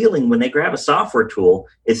their feeling when they grab a software tool,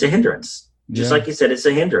 it's a hindrance. Just like you said, it's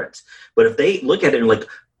a hindrance. But if they look at it and like,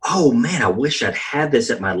 oh man, I wish I'd had this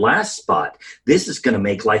at my last spot. This is going to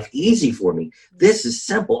make life easy for me. This is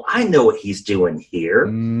simple. I know what he's doing here.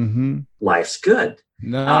 Life's good.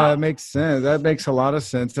 No, that makes sense. That makes a lot of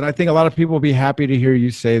sense. And I think a lot of people will be happy to hear you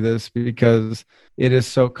say this because it is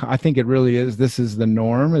so, I think it really is. This is the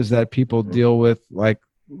norm, is that people deal with like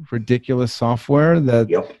ridiculous software that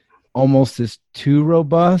Yep. almost is too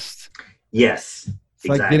robust. Yes. It's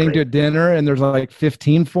like getting to dinner and there's like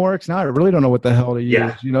 15 forks. Now I really don't know what the hell to use.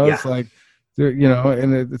 Yeah. It's like,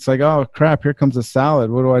 and it's like, oh crap, here comes a salad.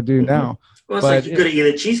 What do I do now? Well, it's like you go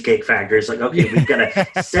to the Cheesecake Factory. It's like, okay, we've got a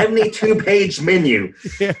 72-page menu.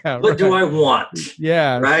 Yeah, what do I want?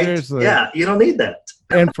 Yeah, right? Seriously. Yeah, you don't need that.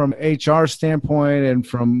 And from HR standpoint and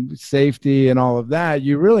from safety and all of that,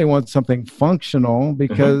 you really want something functional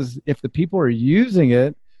because if the people are using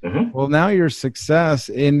it, well, now your success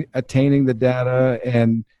in attaining the data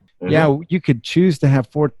and you could choose to have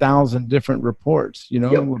 4,000 different reports,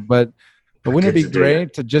 but wouldn't it be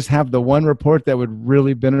great to just have the one report that would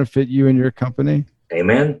really benefit you and your company?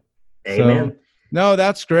 Amen. So, no,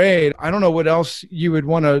 that's great. I don't know what else you would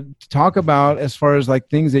want to talk about as far as like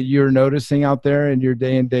things that you're noticing out there in your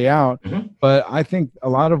day in, day out. But I think a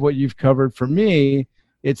lot of what you've covered for me,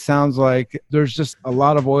 it sounds like there's just a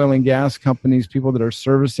lot of oil and gas companies, people that are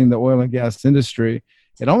servicing the oil and gas industry.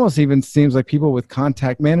 It almost even seems like people with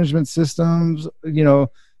contact management systems,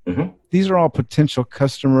 these are all potential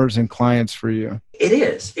customers and clients for you. It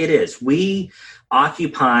is. We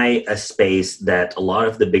occupy a space that a lot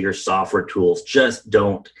of the bigger software tools just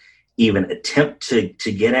don't even attempt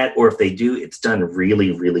to get at, or if they do, it's done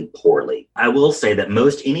really, really poorly. I will say that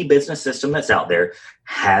most any business system that's out there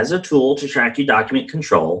has a tool to track your document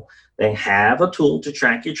control. They have a tool to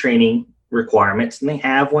track your training requirements, and they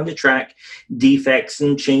have one to track defects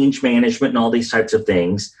and change management and all these types of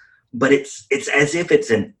things. But it's as if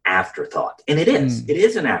it's an afterthought. And it is. It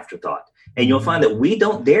is an afterthought. And you'll find that we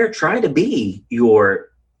don't dare try to be your,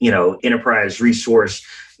 enterprise resource,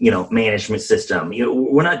 management system.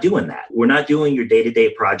 We're not doing that. We're not doing your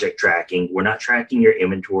day-to-day project tracking. We're not tracking your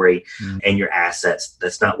inventory and your assets.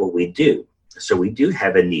 That's not what we do. So we do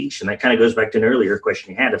have a niche. And that kind of goes back to an earlier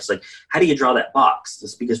question you had. It's like, how do you draw that box?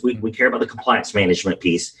 It's because we care about the compliance management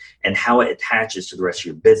piece and how it attaches to the rest of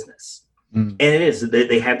your business. And it is,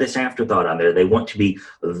 they have this afterthought on there. They want to be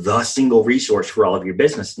the single resource for all of your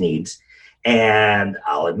business needs. And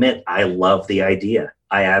I'll admit, I love the idea.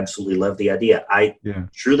 I absolutely love the idea. I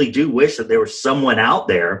truly do wish that there was someone out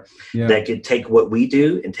there that could take what we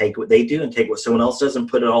do and take what they do and take what someone else does and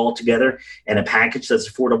put it all together in a package that's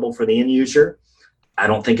affordable for the end user. I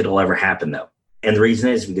don't think it'll ever happen, though. And the reason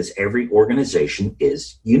is because every organization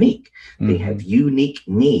is unique. They have unique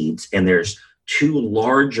needs, and there's too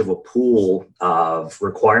large of a pool of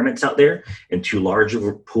requirements out there and too large of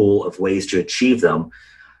a pool of ways to achieve them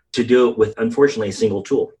to do it with, unfortunately, a single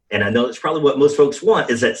tool. And I know that's probably what most folks want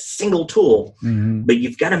is that single tool, but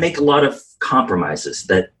you've got to make a lot of compromises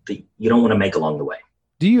that you don't want to make along the way.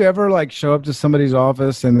 Do you ever like show up to somebody's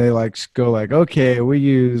office and they like go like, okay, we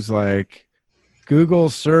use like Google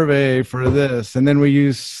Survey for this, and then we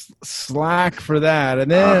use Slack for that,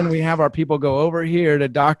 and then we have our people go over here to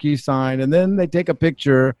DocuSign, and then they take a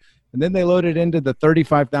picture, and then they load it into the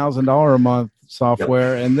 $35,000 a month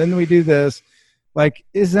software, and then we do this. Like,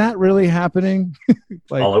 is that really happening?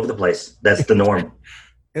 Like, all over the place. That's the norm.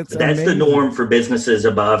 That's amazing. The norm for businesses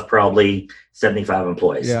above probably 75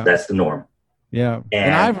 employees. Yeah. That's the norm. Yeah.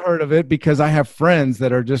 And I've heard of it because I have friends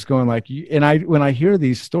that are just going like, and when I hear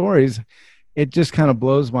these stories, it just kind of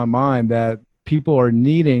blows my mind that people are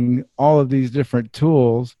needing all of these different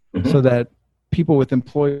tools so that people with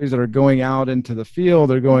employees that are going out into the field,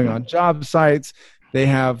 they're going on job sites, they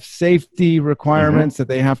have safety requirements that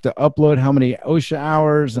they have to upload how many OSHA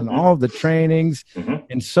hours and all of the trainings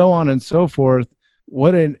and so on and so forth.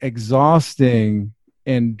 What an exhausting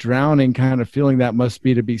and drowning kind of feeling that must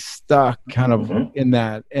be to be stuck kind of in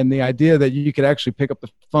that. And the idea that you could actually pick up the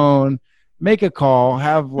phone, make a call,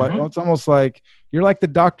 have like, it's almost like you're like the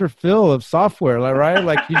Dr. Phil of software, right?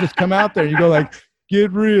 Like you just come out there and you go like,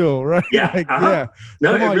 get real, right? Yeah. Like,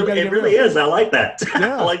 No, it really is. I like that.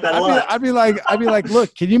 Yeah. I like that a lot. I'd be like,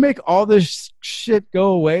 look, can you make all this shit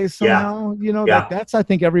go away somehow? That's, I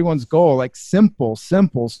think, everyone's goal, like simple.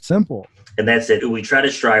 And that's it. We try to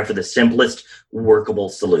strive for the simplest workable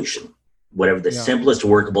solution, whatever the simplest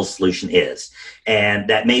workable solution is. And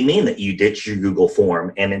that may mean that you ditch your Google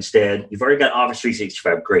form and instead you've already got Office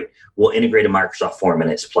 365. Great. We'll integrate a Microsoft form in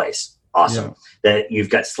its place. Awesome. Yeah. That you've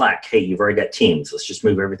got Slack. Hey, you've already got Teams. Let's just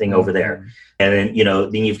move everything over there. And then,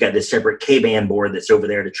 then you've got this separate Kanban board that's over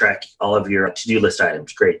there to track all of your to-do list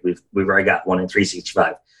items. Great. We've already got one in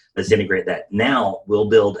 365. Let's integrate that. Now we'll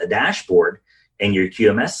build a dashboard in your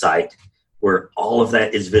QMS site where all of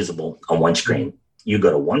that is visible on one screen. You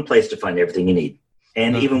go to one place to find everything you need.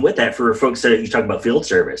 And even with that, for folks that you talk about field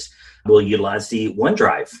service, we'll utilize the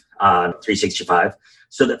OneDrive on 365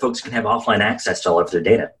 so that folks can have offline access to all of their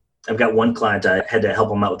data. I've got one client, I had to help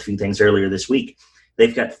them out with a few things earlier this week.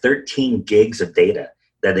 they've got 13 gigs of data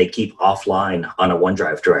that they keep offline on a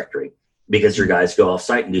OneDrive directory because your guys go off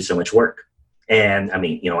site and do so much work. And I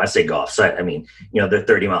mean, I say go off site, I mean, they're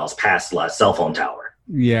 30 miles past the last cell phone tower.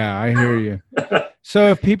 Yeah, I hear you. So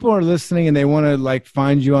if people are listening and they want to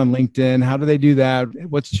find you on LinkedIn, how do they do that?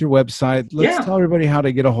 What's your website? Let's tell everybody how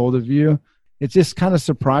to get a hold of you. It just kind of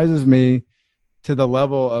surprises me to the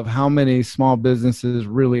level of how many small businesses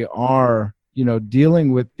really are,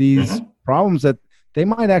 dealing with these problems that they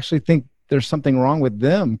might actually think there's something wrong with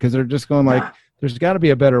them because they're just going there's got to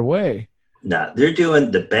be a better way. No, they're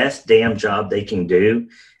doing the best damn job they can do,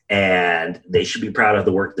 and they should be proud of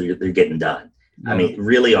the work they're getting done. I mean,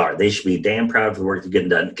 really are. They should be damn proud of the work they're getting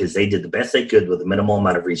done because they did the best they could with a minimal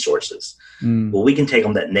amount of resources. Well, we can take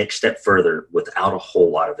them that next step further without a whole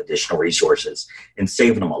lot of additional resources and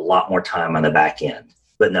saving them a lot more time on the back end.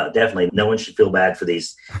 But no, definitely no one should feel bad for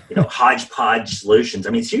these, hodgepodge solutions.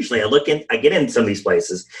 I mean, seriously, I get in some of these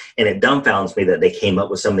places and it dumbfounds me that they came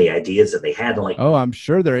up with some of the ideas that they had. I'm like, oh, I'm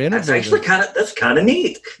sure they're innovative. That's actually that's kind of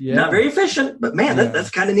neat. Yeah. Not very efficient, but man,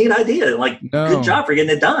 that's kind of neat idea. Good job for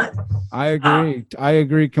getting it done. I agree. I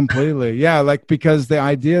agree completely. Yeah. Because the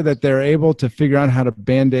idea that they're able to figure out how to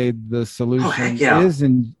Band-Aid the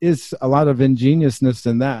solution is a lot of ingeniousness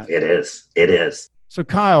in that. It is. So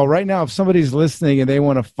Kyle, right now, if somebody's listening and they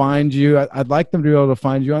want to find you, I'd like them to be able to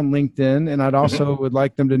find you on LinkedIn. And I'd also would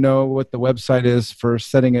like them to know what the website is for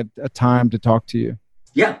setting a time to talk to you.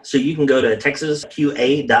 Yeah. So you can go to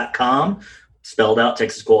texasqa.com, spelled out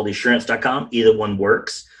texasqualityassurance.com. Either one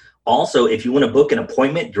works. Also, if you want to book an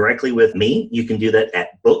appointment directly with me, you can do that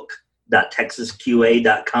at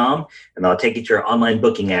book.texasqa.com. And I'll take you to your online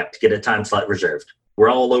booking app to get a time slot reserved. We're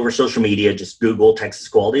all over social media. Just Google Texas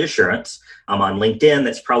Quality Assurance. I'm on LinkedIn.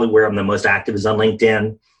 That's probably where I'm the most active, is on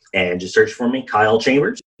LinkedIn. And just search for me, Kyle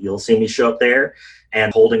Chambers. You'll see me show up there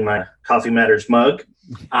and holding my Coffee Matters mug.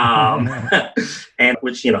 And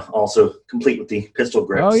which, also complete with the pistol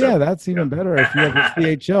grip. Oh, yeah, that's even better. If you have a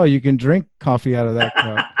CHL, you can drink coffee out of that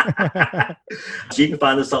cup. So you can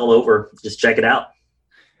find this all over. Just check it out.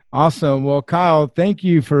 Awesome. Well, Kyle, thank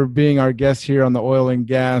you for being our guest here on the Oil and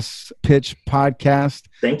Gas Pitch podcast.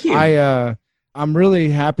 Thank you. I'm really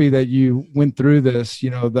happy that you went through this,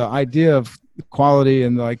 the idea of quality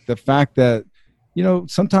and the fact that,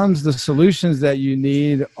 sometimes the solutions that you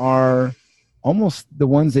need are almost the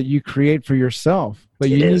ones that you create for yourself, but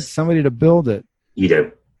you need somebody to build it. You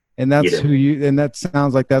do. And that's and that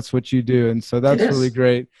sounds like that's what you do. And so that's really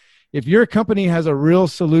great. If your company has a real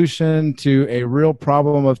solution to a real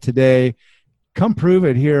problem of today, come prove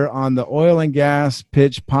it here on the Oil and Gas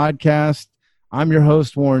Pitch podcast. I'm your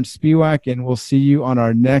host, Warren Spiewak, and we'll see you on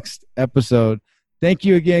our next episode. Thank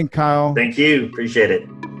you again, Kyle. Thank you. Appreciate it.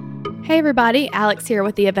 Hey everybody, Alex here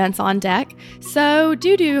with the Events on Deck. So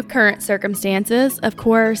due to current circumstances, of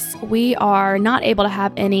course, we are not able to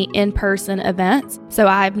have any in-person events. So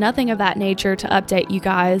I have nothing of that nature to update you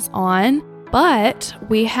guys on. But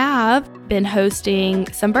we have been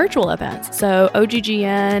hosting some virtual events. So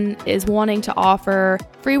OGGN is wanting to offer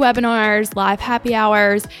free webinars, live happy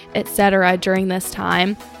hours, etc. during this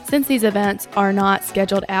time. Since these events are not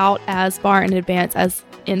scheduled out as far in advance as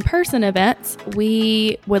in-person events,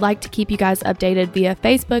 we would like to keep you guys updated via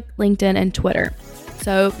Facebook, LinkedIn, and Twitter.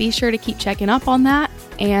 So be sure to keep checking up on that,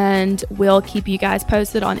 and we'll keep you guys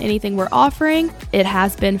posted on anything we're offering. It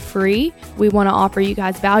has been free. We want to offer you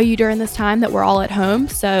guys value during this time that we're all at home.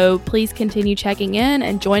 So please continue checking in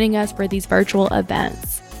and joining us for these virtual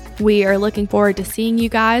events. We are looking forward to seeing you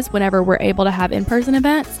guys whenever we're able to have in-person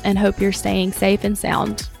events, and hope you're staying safe and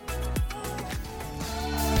sound.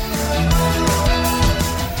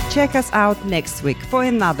 Check us out next week for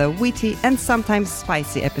another witty and sometimes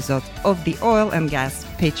spicy episode of the Oil and Gas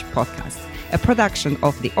Pitch podcast, a production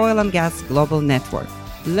of the Oil and Gas Global Network.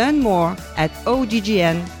 Learn more at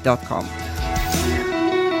oggn.com.